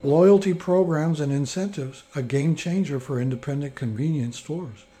Loyalty programs and incentives, a game changer for independent convenience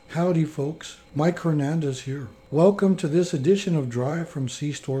stores. Howdy, folks. Mike Hernandez here. Welcome to this edition of Drive from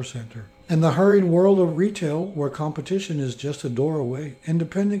C Store Center. In the hurried world of retail, where competition is just a door away,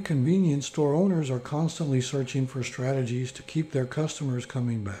 independent convenience store owners are constantly searching for strategies to keep their customers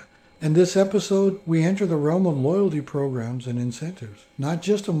coming back. In this episode, we enter the realm of loyalty programs and incentives, not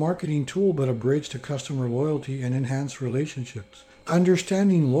just a marketing tool, but a bridge to customer loyalty and enhanced relationships.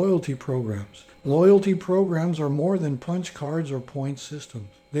 Understanding loyalty programs. Loyalty programs are more than punch cards or point systems.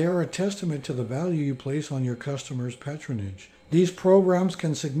 They are a testament to the value you place on your customers' patronage. These programs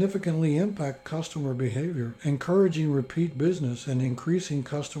can significantly impact customer behavior, encouraging repeat business and increasing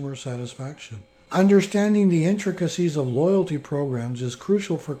customer satisfaction. Understanding the intricacies of loyalty programs is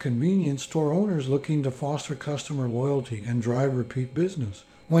crucial for convenience store owners looking to foster customer loyalty and drive repeat business.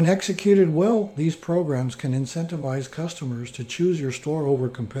 When executed well, these programs can incentivize customers to choose your store over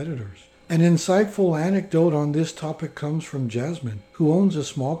competitors. An insightful anecdote on this topic comes from Jasmine, who owns a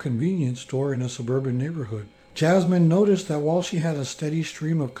small convenience store in a suburban neighborhood. Jasmine noticed that while she had a steady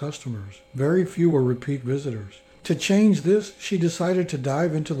stream of customers, very few were repeat visitors. To change this, she decided to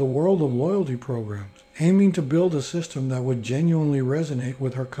dive into the world of loyalty programs, aiming to build a system that would genuinely resonate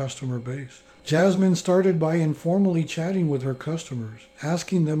with her customer base. Jasmine started by informally chatting with her customers,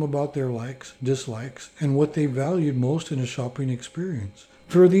 asking them about their likes, dislikes, and what they valued most in a shopping experience.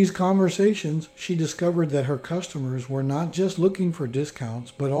 Through these conversations, she discovered that her customers were not just looking for discounts,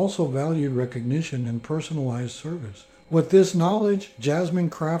 but also valued recognition and personalized service. With this knowledge,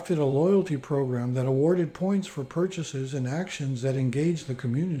 Jasmine crafted a loyalty program that awarded points for purchases and actions that engaged the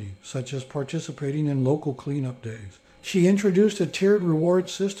community, such as participating in local cleanup days. She introduced a tiered reward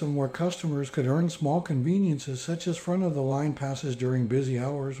system where customers could earn small conveniences such as front-of-the-line passes during busy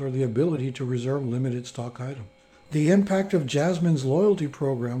hours or the ability to reserve limited stock items. The impact of Jasmine's loyalty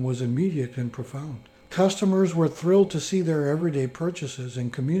program was immediate and profound. Customers were thrilled to see their everyday purchases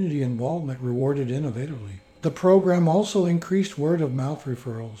and community involvement rewarded innovatively. The program also increased word-of-mouth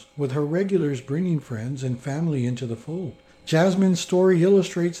referrals, with her regulars bringing friends and family into the fold. Jasmine's story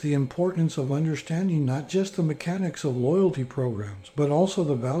illustrates the importance of understanding not just the mechanics of loyalty programs, but also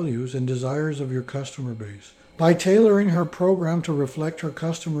the values and desires of your customer base. By tailoring her program to reflect her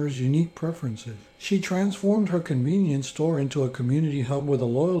customers' unique preferences, she transformed her convenience store into a community hub with a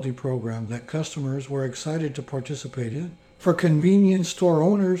loyalty program that customers were excited to participate in. For convenience store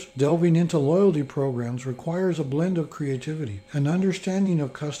owners, delving into loyalty programs requires a blend of creativity, an understanding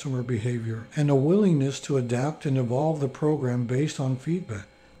of customer behavior, and a willingness to adapt and evolve the program based on feedback.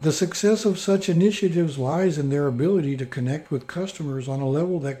 The success of such initiatives lies in their ability to connect with customers on a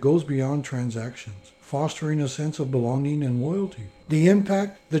level that goes beyond transactions, fostering a sense of belonging and loyalty. The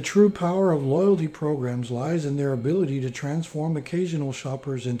impact, the true power of loyalty programs lies in their ability to transform occasional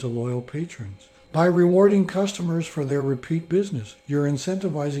shoppers into loyal patrons. By rewarding customers for their repeat business, you're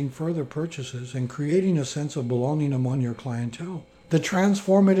incentivizing further purchases and creating a sense of belonging among your clientele. The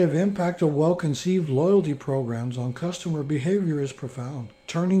transformative impact of well-conceived loyalty programs on customer behavior is profound,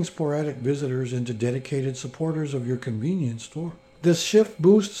 turning sporadic visitors into dedicated supporters of your convenience store. This shift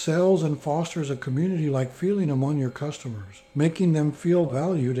boosts sales and fosters a community-like feeling among your customers, making them feel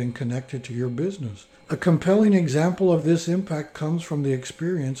valued and connected to your business. A compelling example of this impact comes from the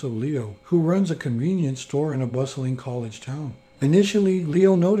experience of Leo, who runs a convenience store in a bustling college town. Initially,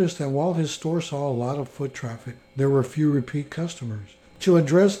 Leo noticed that while his store saw a lot of foot traffic, there were few repeat customers. To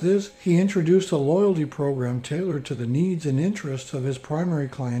address this, he introduced a loyalty program tailored to the needs and interests of his primary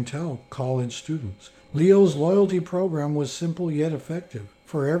clientele, college students. Leo's loyalty program was simple yet effective.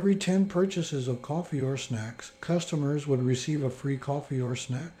 For every 10 purchases of coffee or snacks, customers would receive a free coffee or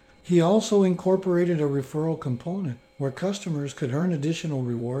snack. He also incorporated a referral component where customers could earn additional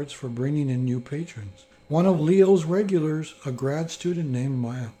rewards for bringing in new patrons. One of Leo's regulars, a grad student named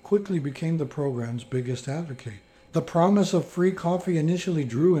Maya, quickly became the program's biggest advocate. The promise of free coffee initially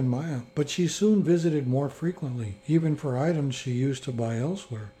drew in Maya, but she soon visited more frequently, even for items she used to buy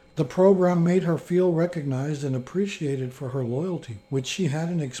elsewhere. The program made her feel recognized and appreciated for her loyalty, which she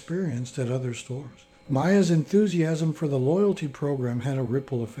hadn't experienced at other stores. Maya's enthusiasm for the loyalty program had a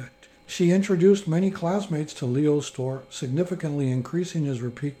ripple effect. She introduced many classmates to Leo's store, significantly increasing his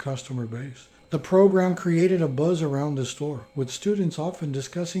repeat customer base. The program created a buzz around the store, with students often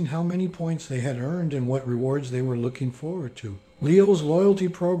discussing how many points they had earned and what rewards they were looking forward to. Leo's loyalty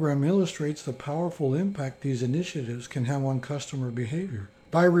program illustrates the powerful impact these initiatives can have on customer behavior.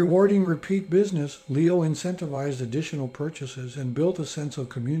 By rewarding repeat business, Leo incentivized additional purchases and built a sense of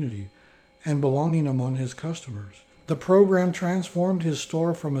community and belonging among his customers. The program transformed his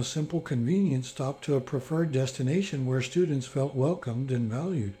store from a simple convenience stop to a preferred destination where students felt welcomed and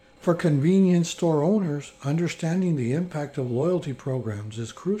valued. For convenience store owners, understanding the impact of loyalty programs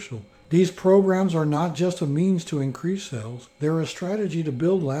is crucial. These programs are not just a means to increase sales, they're a strategy to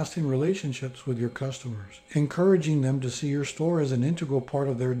build lasting relationships with your customers, encouraging them to see your store as an integral part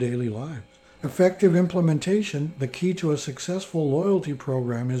of their daily lives. Effective implementation, the key to a successful loyalty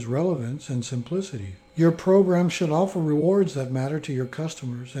program is relevance and simplicity. Your program should offer rewards that matter to your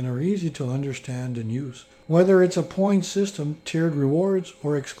customers and are easy to understand and use. Whether it's a point system, tiered rewards,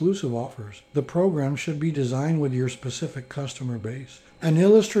 or exclusive offers, the program should be designed with your specific customer base. An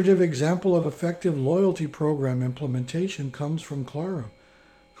illustrative example of effective loyalty program implementation comes from Clara,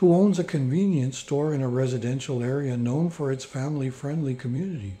 who owns a convenience store in a residential area known for its family-friendly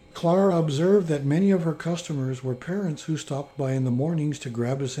community. Clara observed that many of her customers were parents who stopped by in the mornings to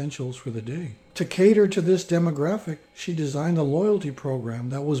grab essentials for the day. To cater to this demographic, she designed a loyalty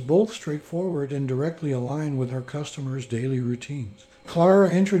program that was both straightforward and directly aligned with her customers' daily routines. Clara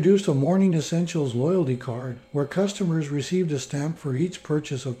introduced a Morning Essentials loyalty card where customers received a stamp for each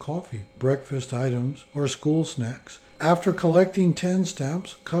purchase of coffee, breakfast items, or school snacks. After collecting 10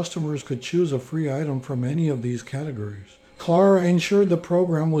 stamps, customers could choose a free item from any of these categories. Clara ensured the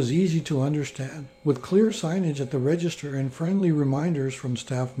program was easy to understand, with clear signage at the register and friendly reminders from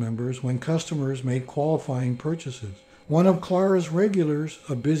staff members when customers made qualifying purchases. One of Clara's regulars,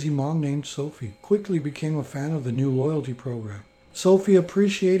 a busy mom named Sophie, quickly became a fan of the new loyalty program. Sophie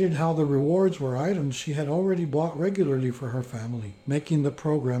appreciated how the rewards were items she had already bought regularly for her family, making the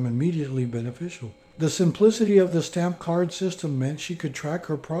program immediately beneficial. The simplicity of the stamp card system meant she could track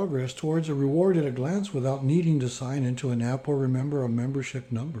her progress towards a reward at a glance without needing to sign into an app or remember a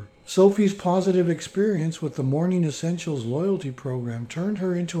membership number. Sophie's positive experience with the Morning Essentials loyalty program turned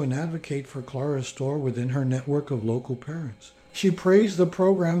her into an advocate for Clara's store within her network of local parents. She praised the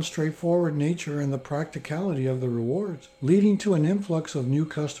program's straightforward nature and the practicality of the rewards, leading to an influx of new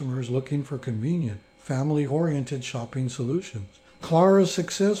customers looking for convenient, family-oriented shopping solutions. Clara's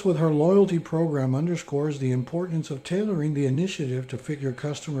success with her loyalty program underscores the importance of tailoring the initiative to fit your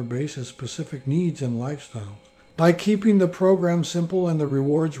customer base's specific needs and lifestyles. By keeping the program simple and the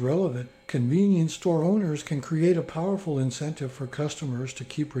rewards relevant, convenience store owners can create a powerful incentive for customers to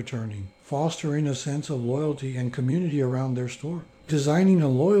keep returning, fostering a sense of loyalty and community around their store. Designing a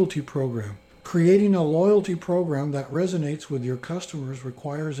loyalty program. Creating a loyalty program that resonates with your customers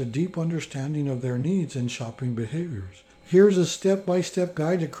requires a deep understanding of their needs and shopping behaviors. Here's a step-by-step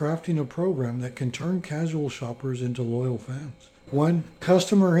guide to crafting a program that can turn casual shoppers into loyal fans. 1.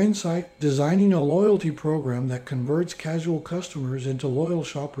 Customer Insight. Designing a loyalty program that converts casual customers into loyal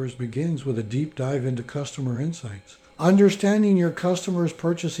shoppers begins with a deep dive into customer insights. Understanding your customers'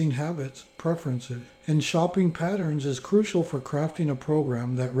 purchasing habits, preferences, and shopping patterns is crucial for crafting a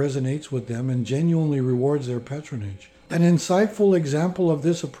program that resonates with them and genuinely rewards their patronage. An insightful example of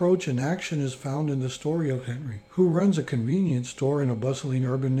this approach in action is found in the story of Henry, who runs a convenience store in a bustling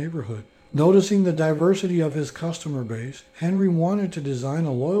urban neighborhood. Noticing the diversity of his customer base, Henry wanted to design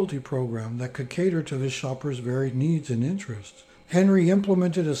a loyalty program that could cater to his shoppers' varied needs and interests. Henry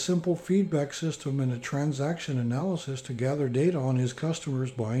implemented a simple feedback system and a transaction analysis to gather data on his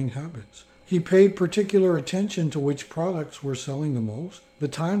customers' buying habits. He paid particular attention to which products were selling the most, the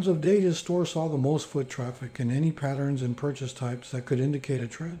times of day his store saw the most foot traffic, and any patterns in purchase types that could indicate a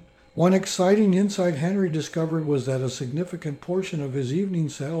trend. One exciting insight Henry discovered was that a significant portion of his evening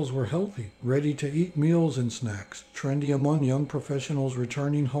sales were healthy, ready-to-eat meals and snacks, trendy among young professionals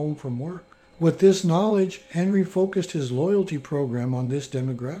returning home from work. With this knowledge, Henry focused his loyalty program on this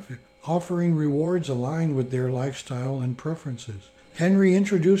demographic, offering rewards aligned with their lifestyle and preferences. Henry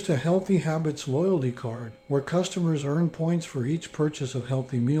introduced a Healthy Habits loyalty card, where customers earn points for each purchase of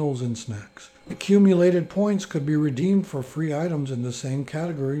healthy meals and snacks. Accumulated points could be redeemed for free items in the same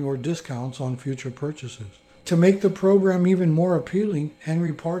category or discounts on future purchases. To make the program even more appealing,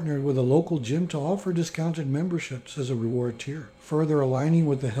 Henry partnered with a local gym to offer discounted memberships as a reward tier, further aligning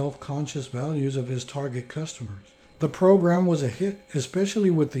with the health-conscious values of his target customers. The program was a hit, especially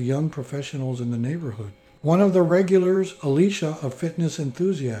with the young professionals in the neighborhood. One of the regulars, Alicia, a fitness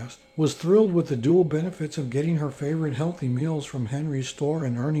enthusiast, was thrilled with the dual benefits of getting her favorite healthy meals from Henry's store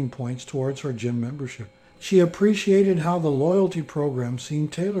and earning points towards her gym membership. She appreciated how the loyalty program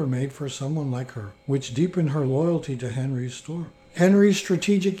seemed tailor-made for someone like her, which deepened her loyalty to Henry's store. Henry's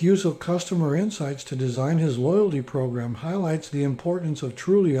strategic use of customer insights to design his loyalty program highlights the importance of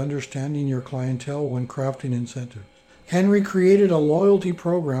truly understanding your clientele when crafting incentives. Henry created a loyalty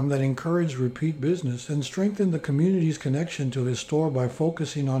program that encouraged repeat business and strengthened the community's connection to his store by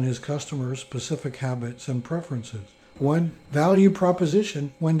focusing on his customers' specific habits and preferences. 1. Value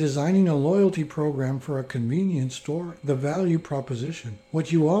proposition. When designing a loyalty program for a convenience store, the value proposition,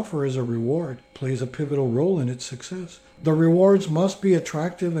 what you offer as a reward, plays a pivotal role in its success. The rewards must be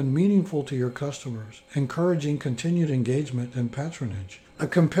attractive and meaningful to your customers, encouraging continued engagement and patronage. A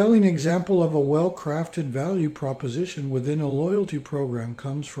compelling example of a well-crafted value proposition within a loyalty program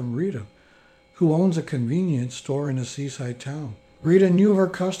comes from Rita, who owns a convenience store in a seaside town. Rita knew her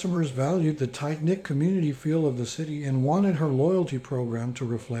customers valued the tight-knit community feel of the city and wanted her loyalty program to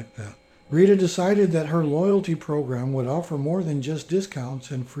reflect that. Rita decided that her loyalty program would offer more than just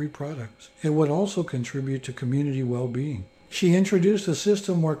discounts and free products. It would also contribute to community well-being. She introduced a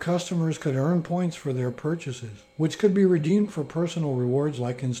system where customers could earn points for their purchases, which could be redeemed for personal rewards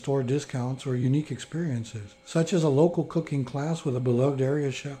like in-store discounts or unique experiences, such as a local cooking class with a beloved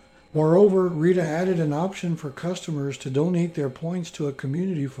area chef. Moreover, Rita added an option for customers to donate their points to a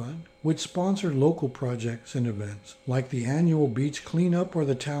community fund, which sponsored local projects and events, like the annual beach cleanup or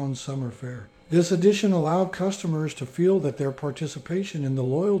the town's summer fair. This addition allowed customers to feel that their participation in the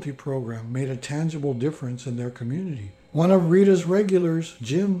loyalty program made a tangible difference in their community. One of Rita's regulars,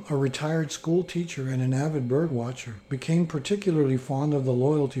 Jim, a retired school teacher and an avid bird watcher, became particularly fond of the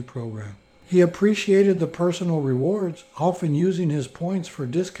loyalty program. He appreciated the personal rewards, often using his points for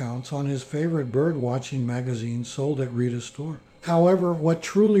discounts on his favorite bird-watching magazines sold at Rita's store. However, what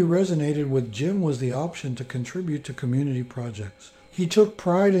truly resonated with Jim was the option to contribute to community projects. He took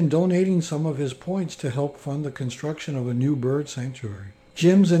pride in donating some of his points to help fund the construction of a new bird sanctuary.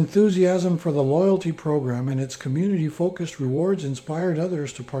 Jim's enthusiasm for the loyalty program and its community-focused rewards inspired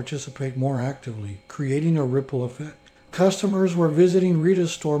others to participate more actively, creating a ripple effect. Customers were visiting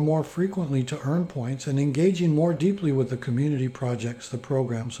Rita's store more frequently to earn points and engaging more deeply with the community projects the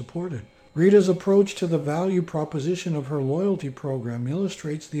program supported. Rita's approach to the value proposition of her loyalty program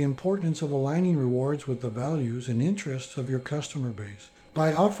illustrates the importance of aligning rewards with the values and interests of your customer base.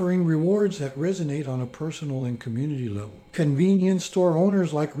 By offering rewards that resonate on a personal and community level, convenience store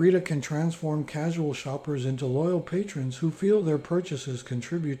owners like Rita can transform casual shoppers into loyal patrons who feel their purchases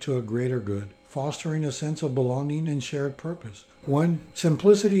contribute to a greater good, fostering a sense of belonging and shared purpose. 1.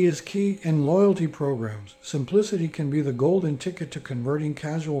 Simplicity is key in loyalty programs. Simplicity can be the golden ticket to converting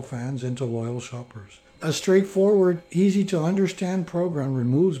casual fans into loyal shoppers. A straightforward, easy-to-understand program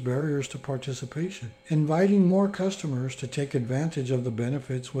removes barriers to participation, inviting more customers to take advantage of the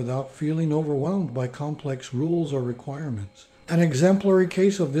benefits without feeling overwhelmed by complex rules or requirements. An exemplary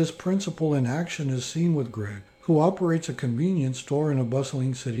case of this principle in action is seen with Greg, who operates a convenience store in a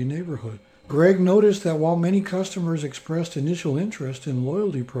bustling city neighborhood. Greg noticed that while many customers expressed initial interest in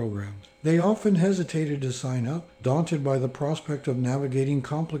loyalty programs, they often hesitated to sign up, daunted by the prospect of navigating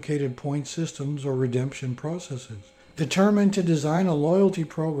complicated point systems or redemption processes. Determined to design a loyalty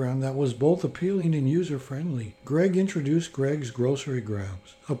program that was both appealing and user-friendly, Greg introduced Greg's Grocery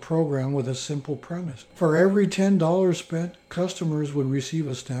Grabs, a program with a simple premise. For every $10 spent, customers would receive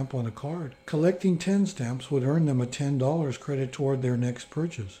a stamp on a card. Collecting 10 stamps would earn them a $10 credit toward their next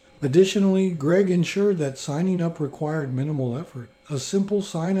purchase. Additionally, Greg ensured that signing up required minimal effort. A simple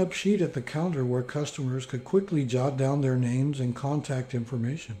sign-up sheet at the counter where customers could quickly jot down their names and contact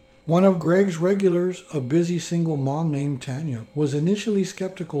information. One of Greg's regulars, a busy single mom named Tanya, was initially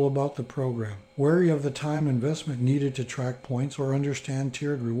skeptical about the program, wary of the time investment needed to track points or understand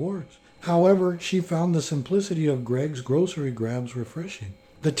tiered rewards. However, she found the simplicity of Greg's Grocery Grabs refreshing.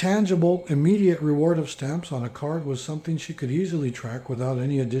 The tangible, immediate reward of stamps on a card was something she could easily track without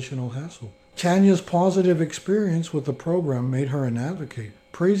any additional hassle. Tanya's positive experience with the program made her an advocate,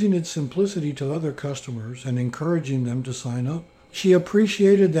 praising its simplicity to other customers and encouraging them to sign up. She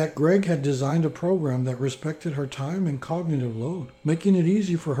appreciated that Greg had designed a program that respected her time and cognitive load, making it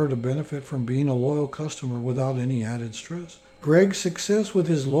easy for her to benefit from being a loyal customer without any added stress. Greg's success with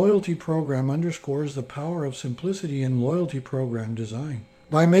his loyalty program underscores the power of simplicity in loyalty program design.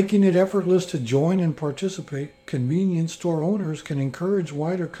 By making it effortless to join and participate, convenience store owners can encourage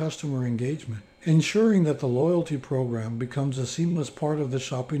wider customer engagement, ensuring that the loyalty program becomes a seamless part of the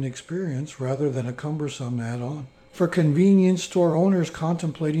shopping experience rather than a cumbersome add-on. For convenience store owners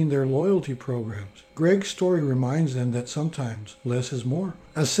contemplating their loyalty programs, Greg's story reminds them that sometimes less is more.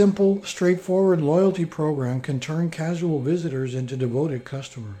 A simple, straightforward loyalty program can turn casual visitors into devoted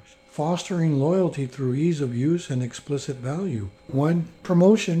customers, fostering loyalty through ease of use and explicit value. 1.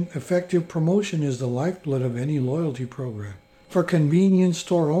 Promotion. Effective promotion is the lifeblood of any loyalty program. For convenience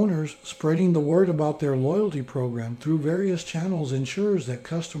store owners, spreading the word about their loyalty program through various channels ensures that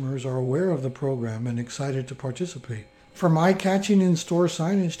customers are aware of the program and excited to participate. From eye-catching in-store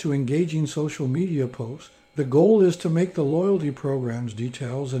signage to engaging social media posts, The goal is to make the loyalty program's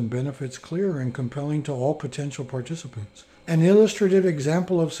details and benefits clear and compelling to all potential participants. An illustrative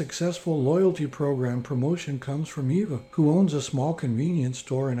example of successful loyalty program promotion comes from Eva, who owns a small convenience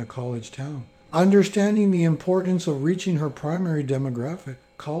store in a college town. Understanding the importance of reaching her primary demographic,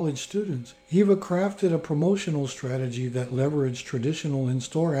 college students, Eva crafted a promotional strategy that leveraged traditional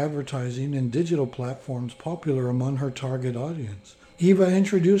in-store advertising and digital platforms popular among her target audience. Eva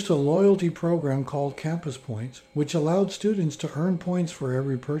introduced a loyalty program called Campus Points, which allowed students to earn points for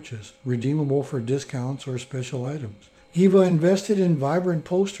every purchase, redeemable for discounts or special items. Eva invested in vibrant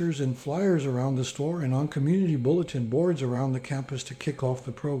posters and flyers around the store and on community bulletin boards around the campus to kick off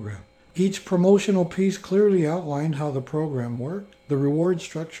the program. Each promotional piece clearly outlined how the program worked, the reward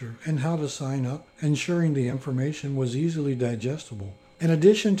structure, and how to sign up, ensuring the information was easily digestible. In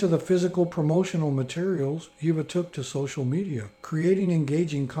addition to the physical promotional materials, Eva took to social media, creating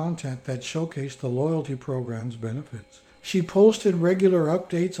engaging content that showcased the loyalty program's benefits. She posted regular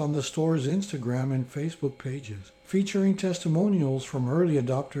updates on the store's Instagram and Facebook pages, featuring testimonials from early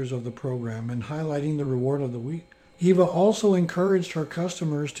adopters of the program and highlighting the reward of the week. Eva also encouraged her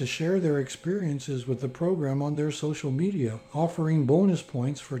customers to share their experiences with the program on their social media, offering bonus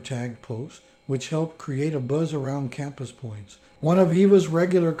points for tagged posts, which helped create a buzz around Campus Points. One of Eva's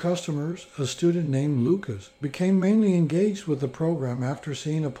regular customers, a student named Lucas, became mainly engaged with the program after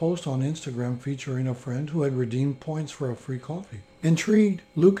seeing a post on Instagram featuring a friend who had redeemed points for a free coffee. Intrigued,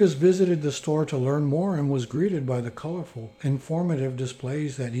 Lucas visited the store to learn more and was greeted by the colorful, informative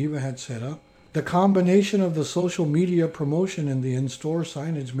displays that Eva had set up. The combination of the social media promotion and the in-store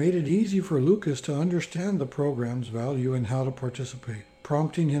signage made it easy for Lucas to understand the program's value and how to participate,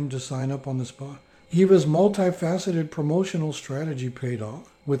 prompting him to sign up on the spot. Eva's multifaceted promotional strategy paid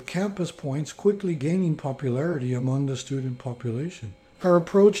off, with Campus Points quickly gaining popularity among the student population. Her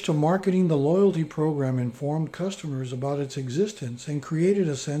approach to marketing the loyalty program informed customers about its existence and created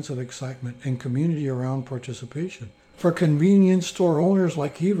a sense of excitement and community around participation. For convenience store owners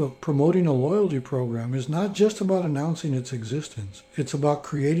like Eva, promoting a loyalty program is not just about announcing its existence. It's about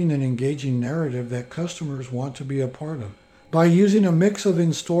creating an engaging narrative that customers want to be a part of. By using a mix of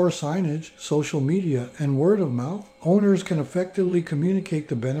in-store signage, social media, and word of mouth, owners can effectively communicate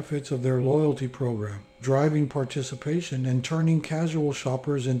the benefits of their loyalty program, driving participation and turning casual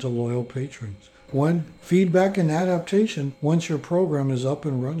shoppers into loyal patrons. 1. Feedback and adaptation. Once your program is up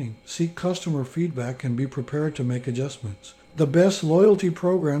and running, seek customer feedback and be prepared to make adjustments. The best loyalty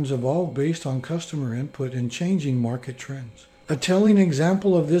programs evolve based on customer input and changing market trends. A telling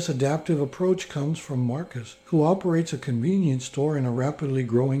example of this adaptive approach comes from Marcus, who operates a convenience store in a rapidly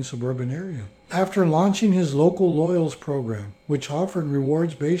growing suburban area. After launching his local Loyals program, which offered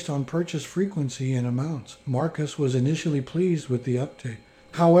rewards based on purchase frequency and amounts, Marcus was initially pleased with the uptake.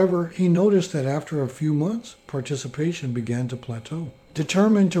 However, he noticed that after a few months, participation began to plateau.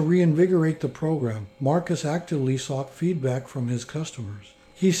 Determined to reinvigorate the program, Marcus actively sought feedback from his customers.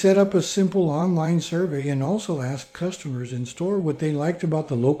 He set up a simple online survey and also asked customers in store what they liked about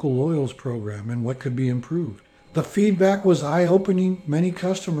the local Loyals program and what could be improved. The feedback was eye-opening. Many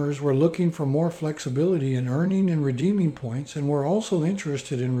customers were looking for more flexibility in earning and redeeming points and were also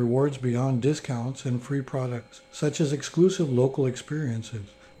interested in rewards beyond discounts and free products, such as exclusive local experiences.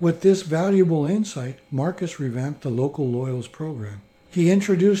 With this valuable insight, Marcus revamped the local Loyals program. He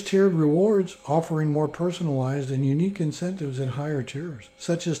introduced tiered rewards, offering more personalized and unique incentives in higher tiers,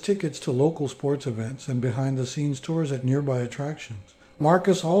 such as tickets to local sports events and behind-the-scenes tours at nearby attractions.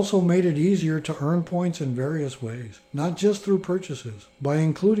 Marcus also made it easier to earn points in various ways, not just through purchases, by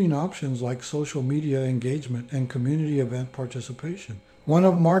including options like social media engagement and community event participation. One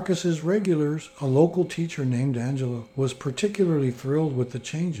of Marcus's regulars, a local teacher named Angela, was particularly thrilled with the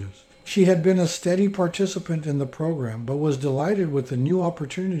changes. She had been a steady participant in the program, but was delighted with the new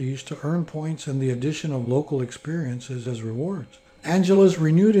opportunities to earn points and the addition of local experiences as rewards. Angela's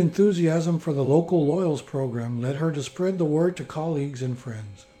renewed enthusiasm for the local Loyals program led her to spread the word to colleagues and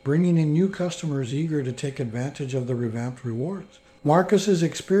friends, bringing in new customers eager to take advantage of the revamped rewards. Marcus's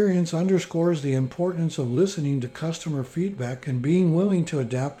experience underscores the importance of listening to customer feedback and being willing to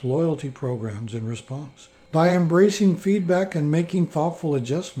adapt loyalty programs in response. By embracing feedback and making thoughtful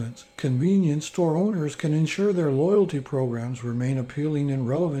adjustments, convenience store owners can ensure their loyalty programs remain appealing and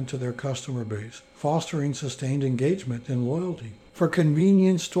relevant to their customer base, fostering sustained engagement and loyalty. For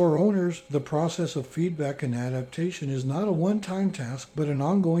convenience store owners, the process of feedback and adaptation is not a one-time task, but an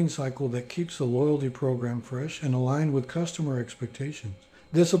ongoing cycle that keeps the loyalty program fresh and aligned with customer expectations.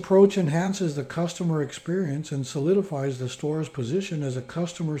 This approach enhances the customer experience and solidifies the store's position as a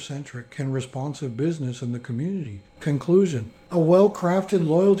customer-centric and responsive business in the community. Conclusion: a well-crafted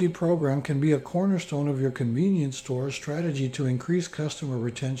loyalty program can be a cornerstone of your convenience store's strategy to increase customer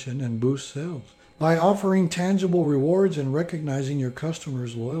retention and boost sales. By offering tangible rewards and recognizing your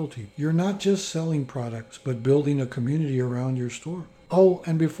customers' loyalty, you're not just selling products, but building a community around your store. Oh,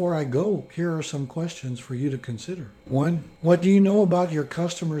 and before I go, here are some questions for you to consider. 1. What do you know about your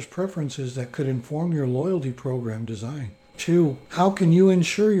customers' preferences that could inform your loyalty program design? 2. How can you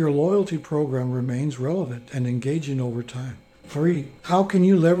ensure your loyalty program remains relevant and engaging over time? 3. How can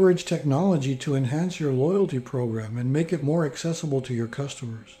you leverage technology to enhance your loyalty program and make it more accessible to your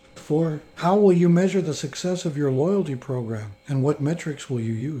customers? 4. How will you measure the success of your loyalty program and what metrics will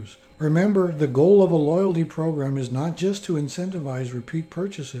you use? Remember, the goal of a loyalty program is not just to incentivize repeat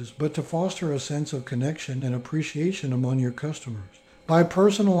purchases, but to foster a sense of connection and appreciation among your customers. By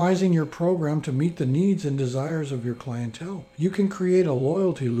personalizing your program to meet the needs and desires of your clientele, you can create a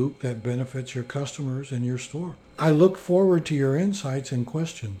loyalty loop that benefits your customers and your store. I look forward to your insights and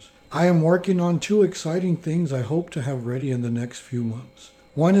questions. I am working on 2 exciting things I hope to have ready in the next few months.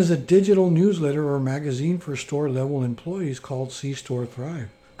 One is a digital newsletter or magazine for store-level employees called C-Store Thrive.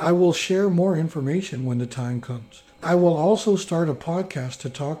 I will share more information when the time comes. I will also start a podcast to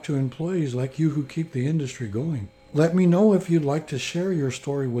talk to employees like you who keep the industry going. Let me know if you'd like to share your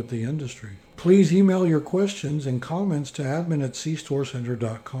story with the industry. Please email your questions and comments to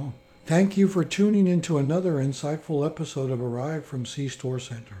admin@cstorecenter.com. Thank you for tuning in to another insightful episode of Arrive from C-Store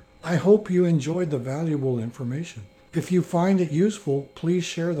Center. I hope you enjoyed the valuable information. If you find it useful, please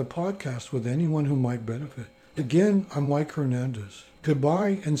share the podcast with anyone who might benefit. Again, I'm Mike Hernandez.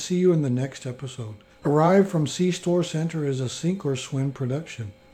 Goodbye and see you in the next episode. Arrive from C-Store Center is a Sink or Swim production.